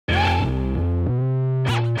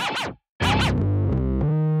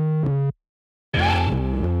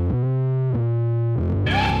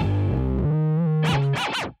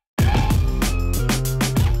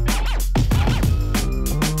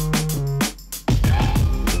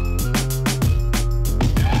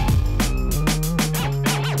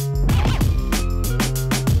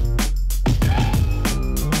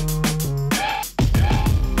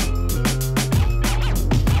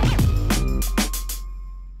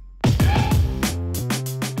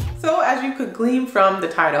as you could glean from the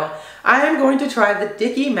title, I am going to try the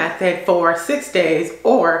Dickey Method for 6 days,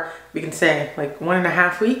 or we can say like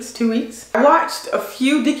 1.5 weeks, 2 weeks. I watched a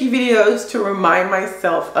few Dickey videos to remind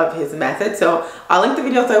myself of his method, so I'll link the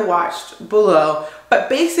videos I watched below. But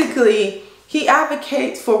basically, he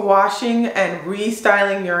advocates for washing and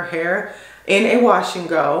restyling your hair in a wash and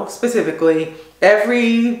go, specifically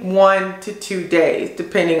every 1 to 2 days,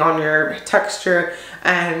 depending on your texture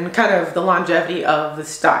and kind of the longevity of the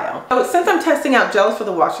style. So since I'm testing out gels for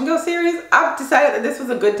the Wash and Go series, I've decided that this was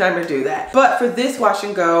a good time to do that. But for this Wash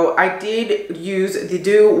and Go, I did use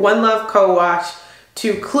the One Love Co-Wash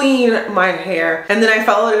to clean my hair, and then I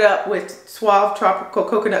followed it up with Suave Tropical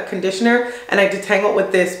Coconut Conditioner, and I detangled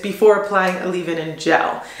with this before applying a leave-in and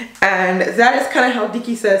gel. And that is kind of how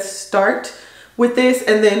Dickey says start with this,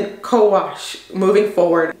 and then co-wash moving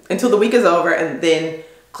forward until the week is over, and then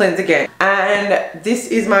cleanse again. And this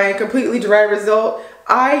is my completely dry result.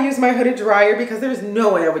 I use my hooded dryer because there's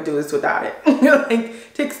no way I would do this without it. Like,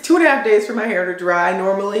 it takes 2.5 days for my hair to dry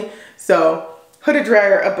normally, so hooded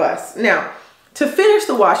dryer a bust. Now, to finish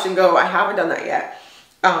the wash and go, I haven't done that yet.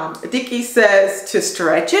 Dickey says to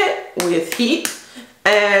stretch it with heat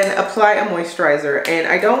and apply a moisturizer, and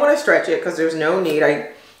I don't want to stretch it because there's no need.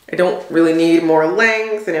 I don't really need more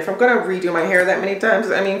length, and if I'm gonna redo my hair that many times,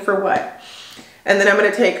 I mean, for what? And then I'm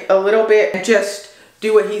gonna take a little bit and just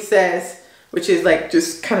do what he says, which is like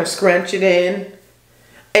just kind of scrunch it in.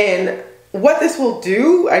 And what this will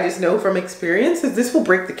do, I just know from experience, is this will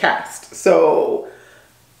break the cast. So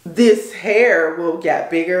this hair will get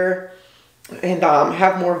bigger and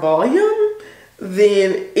have more volume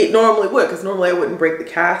than it normally would, because normally I wouldn't break the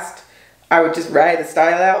cast. I would just ride the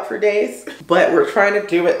style out for days, but we're trying to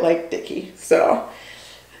do it like Dickey. So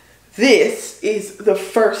this is the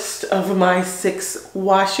first of my 6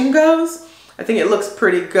 wash and goes. I think it looks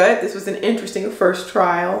pretty good. This was an interesting first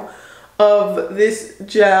trial of this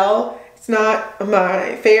gel. It's not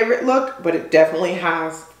my favorite look, but it definitely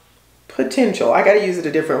has potential. I gotta use it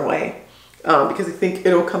a different way because I think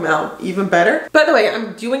it'll come out even better. By the way,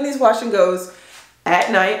 I'm doing these wash and goes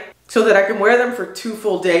at night so that I can wear them for 2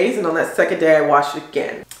 full days, and on that second day I wash it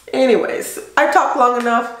again. Anyways, I talked long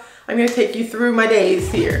enough. I'm gonna take you through my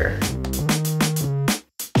days here.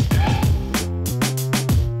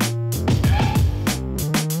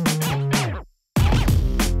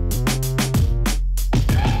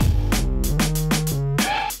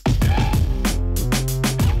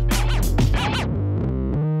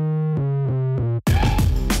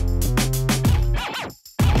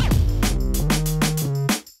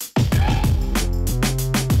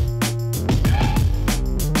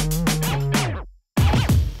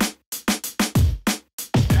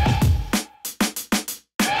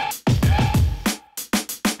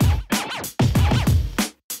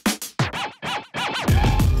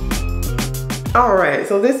 Alright,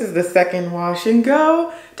 so this is the second wash and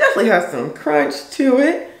go. Definitely has some crunch to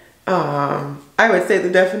it. I would say the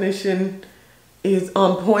definition is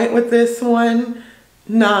on point with this one.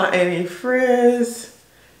 Not any frizz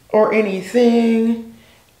or anything.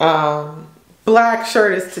 Black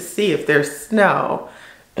shirt is to see if there's snow.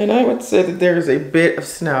 And I would say that there's a bit of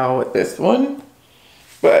snow with this one.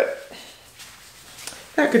 But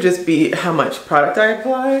that could just be how much product I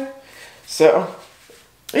applied. So,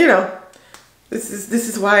 you know. This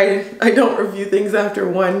is why I don't review things after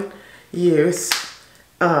one use.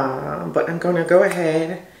 But I'm gonna go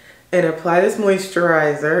ahead and apply this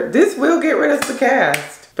moisturizer. This will get rid of the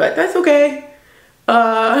cast, but that's okay.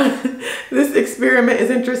 This experiment is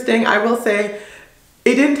interesting. I will say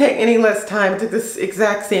it didn't take any less time. It took this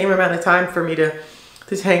exact same amount of time for me to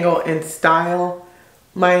tangle and style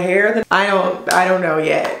my hair. I don't know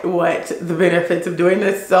yet what the benefits of doing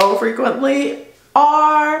this so frequently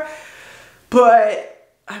are.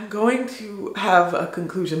 But I'm going to have a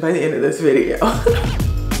conclusion by the end of this video.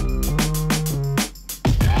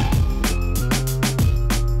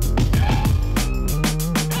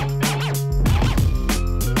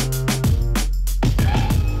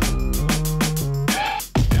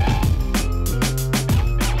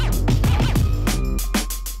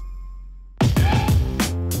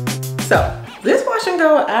 So this wash and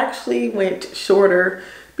go actually went shorter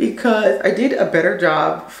because I did a better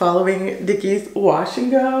job following Dickey's wash and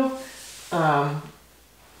go.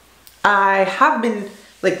 I have been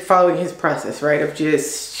like following his process, right? Of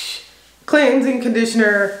just cleansing,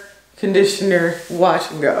 conditioner, wash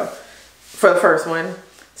and go. For the first one.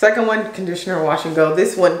 Second one, conditioner, wash and go.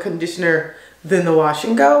 This one, conditioner, then the wash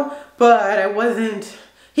and go. But I wasn't,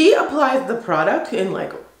 he applies the product in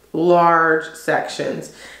like large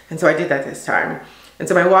sections. And so I did that this time. And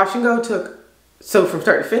so my wash and go took So from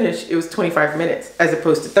start to finish, it was 25 minutes as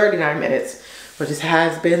opposed to 39 minutes, which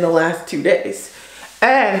has been the last 2 days.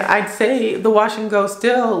 And I'd say the Wash and Go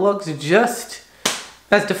still looks just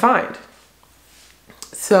as defined.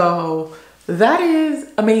 So that is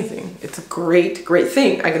amazing. It's a great, great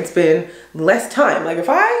thing. I can spend less time. Like if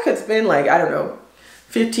I could spend like, I don't know,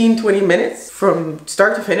 15, 20 minutes from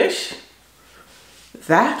start to finish,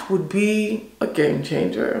 that would be a game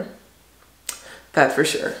changer. That's for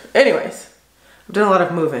sure. Anyways, I've done a lot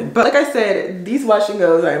of moving. But like I said, these Wash and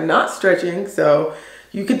Goes, I am not stretching, so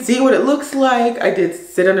you can see what it looks like. I did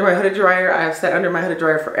sit under my hooded dryer. I have sat under my hooded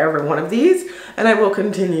dryer for every one of these, and I will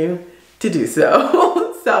continue to do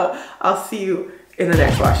so. So I'll see you in the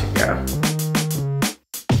next Wash and Go.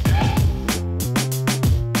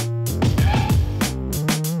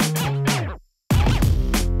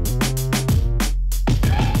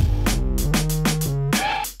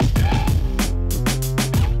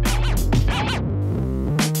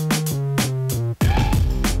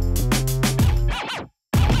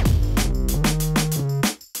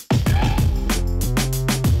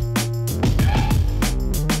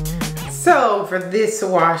 So for this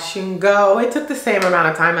Wash and Go, it took the same amount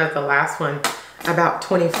of time as the last one, about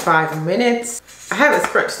 25 minutes. I haven't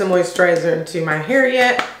scrunched the moisturizer into my hair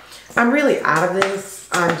yet. I'm really out of this.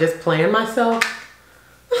 I'm just playing myself.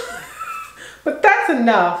 But that's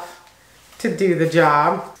enough to do the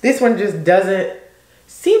job. This one just doesn't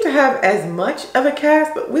seem to have as much of a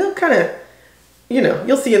cast, but we'll kind of, you know,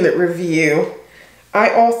 you'll see in the review.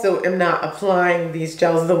 I also am not applying these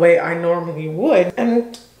gels the way I normally would.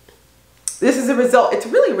 And this is the result. It's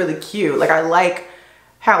really, really cute. Like I like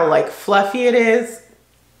how like fluffy it is.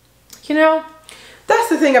 You know, that's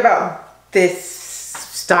the thing about this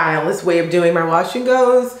style, this way of doing my Wash and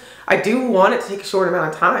Goes. I do want it to take a short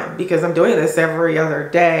amount of time because I'm doing this every other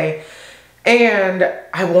day. And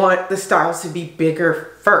I want the styles to be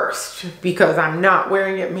bigger first because I'm not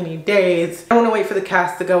wearing it many days. I want to wait for the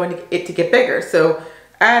cast to go and it to get bigger. So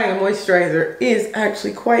adding a moisturizer is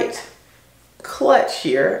actually quite clutch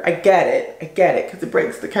here. I get it because it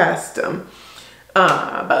breaks the cast.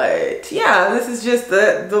 But yeah, this is just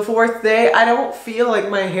the fourth day. I don't feel like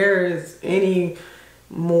my hair is any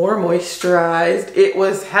more moisturized. It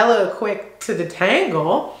was hella quick to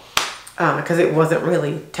detangle because it wasn't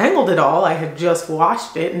really tangled at all. I had just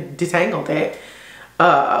washed it and detangled it.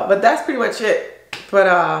 But that's pretty much it. But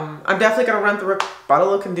I'm definitely gonna run through a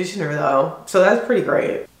bottle of conditioner though, so that's pretty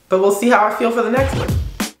great. But we'll see how I feel for the next one.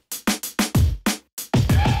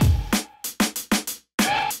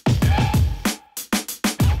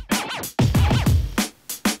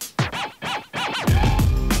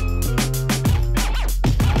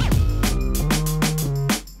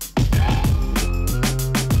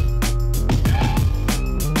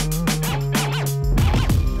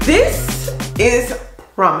 This is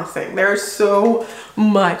promising. There's so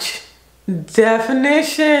much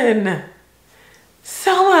definition.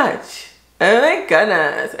 So much. Oh my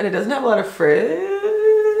goodness. And it doesn't have a lot of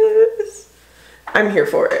frizz. I'm here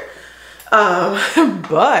for it.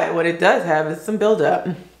 But what it does have is some buildup.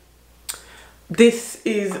 This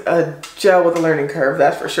is a gel with a learning curve,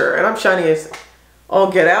 that's for sure. And I'm shiny as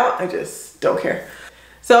all get out. I just don't care.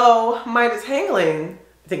 So my detangling,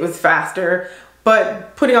 I think, was faster.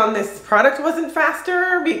 But putting on this product wasn't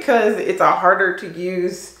faster because it's a harder to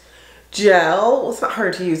use gel. Well, it's not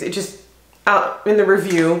harder to use. It just, out in the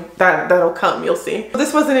review, that'll come, you'll see.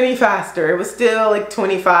 This wasn't any faster. It was still like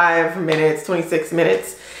 25 minutes, 26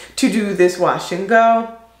 minutes to do this Wash and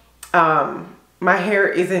Go. My hair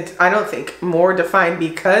isn't, I don't think, more defined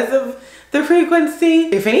because of the frequency.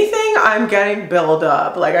 If anything, I'm getting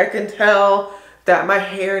buildup. Like I can tell that my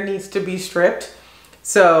hair needs to be stripped.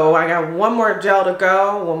 So I got one more gel to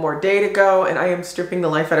go, one more day to go, and I am stripping the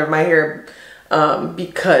life out of my hair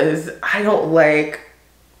because I don't like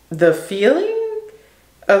the feeling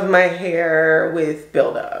of my hair with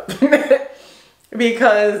buildup.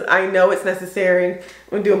 Because I know it's necessary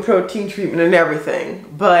when doing protein treatment and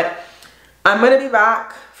everything. But I'm going to be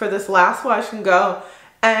back for this last Wash and Go,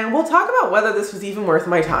 and we'll talk about whether this was even worth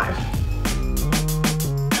my time.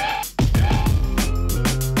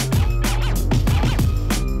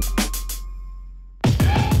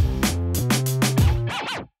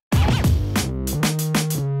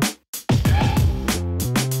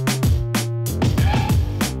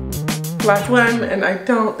 Last one, and I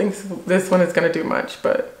don't think this one is going to do much,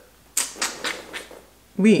 but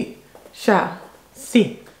we shall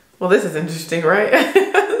see. Well, this is interesting, right?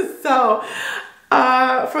 So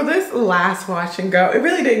for this last Wash and Go, it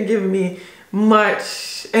really didn't give me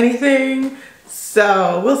much anything,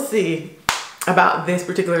 so we'll see. about this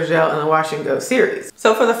particular gel in the Wash and Go series.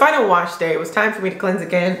 So for the final wash day, it was time for me to cleanse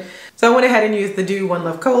again. So I went ahead and used the Do One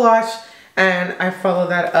Love Co-Wash, and I followed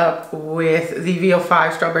that up with the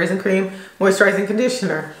VO5 Strawberries and Cream Moisturizing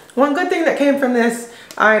Conditioner. One good thing that came from this,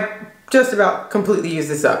 I just about completely used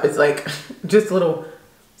this up. It's like just a little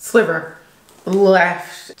sliver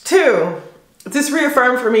left. 2, this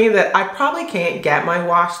reaffirmed for me that I probably can't get my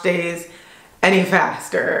wash days any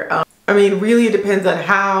faster. I mean, really it depends on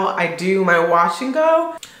how I do my wash and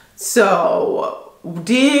go. So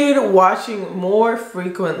did washing more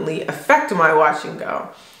frequently affect my wash and go?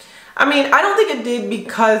 I mean, I don't think it did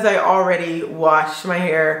because I already wash my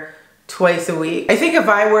hair twice a week. I think if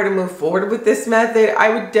I were to move forward with this method, I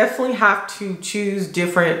would definitely have to choose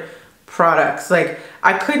different products. Like,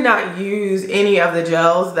 I could not use any of the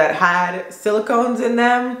gels that had silicones in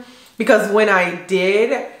them, because when I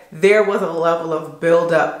did, there was a level of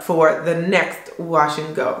buildup for the next wash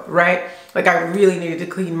and go, right? Like, I really needed to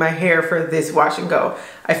clean my hair for this wash and go.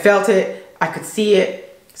 I felt it, I could see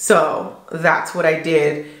it, so that's what I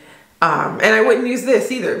did. And I wouldn't use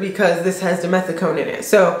this either because this has dimethicone in it.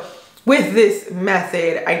 So with this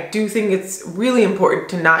method, I do think it's really important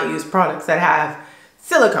to not use products that have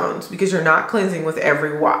silicones because you're not cleansing with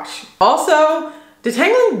every wash. Also,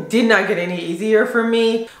 detangling did not get any easier for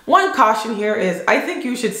me. One caution here is I think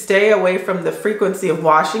you should stay away from the frequency of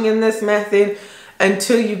washing in this method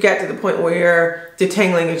until you get to the point where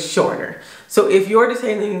detangling is shorter. So if your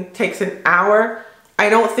detangling takes an hour, I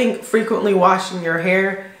don't think frequently washing your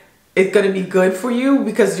hair is going to be good for you,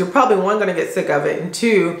 because you're probably, 1, going to get sick of it, and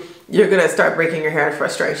 2, you're going to start breaking your hair in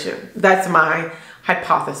frustration. That's my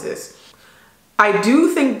hypothesis. I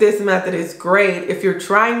do think this method is great if you're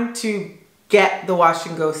trying to get the wash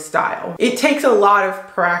and go style. It takes a lot of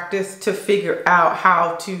practice to figure out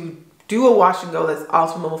how to do a wash and go that's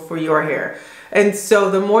optimal for your hair. And so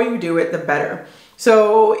the more you do it, the better.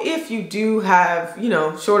 So if you do have, you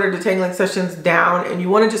know, shorter detangling sessions down and you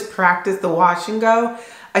want to just practice the wash and go,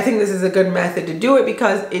 I think this is a good method to do it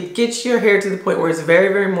because it gets your hair to the point where it's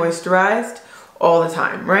very, very moisturized all the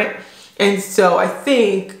time, right? And so I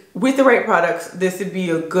think with the right products, this would be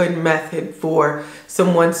a good method for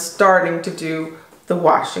someone starting to do the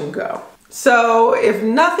wash and go. So if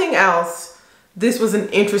nothing else, this was an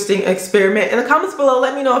interesting experiment. In the comments below,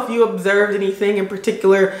 let me know if you observed anything in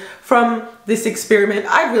particular from this experiment.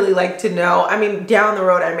 I'd really like to know. I mean, down the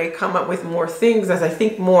road, I may come up with more things as I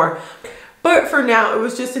think more. But for now, it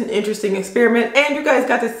was just an interesting experiment, and you guys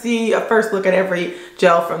got to see a first look at every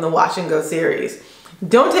gel from the Wash and Go series.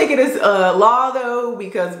 Don't take it as a law though,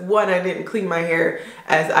 because 1, I didn't clean my hair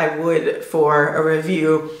as I would for a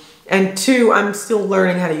review, and 2, I'm still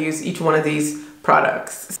learning how to use each one of these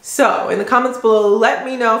products. So in the comments below, let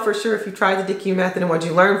me know for sure if you tried the Dickey Method and what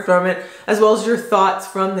you learned from it, as well as your thoughts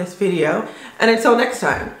from this video. And until next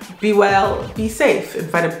time, be well, be safe, and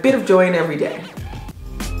find a bit of joy in every day.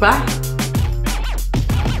 Bye.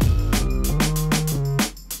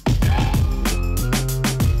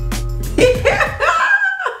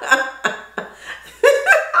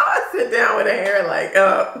 Down with a hair like,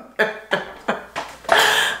 oh.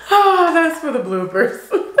 Oh, that's for the bloopers.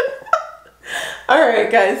 All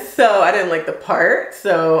right, guys, so I didn't like the part,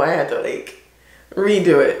 so I had to like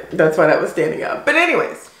redo it. That's why that was standing up. But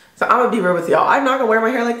anyways, so I'm gonna be real with y'all. I'm not gonna wear my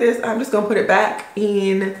hair like this. I'm just gonna put it back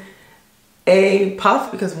in a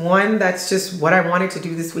puff because 1, that's just what I wanted to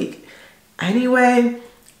do this week anyway.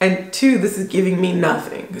 And 2, this is giving me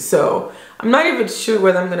nothing. So I'm not even sure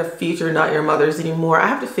whether I'm gonna feature Not Your Mother's anymore. I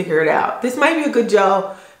have to figure it out. This might be a good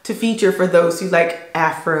gel to feature for those who like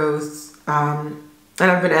afros. And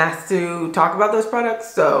I've been asked to talk about those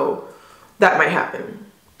products, so that might happen.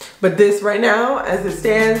 But this right now, as it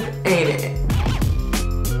stands, ain't it.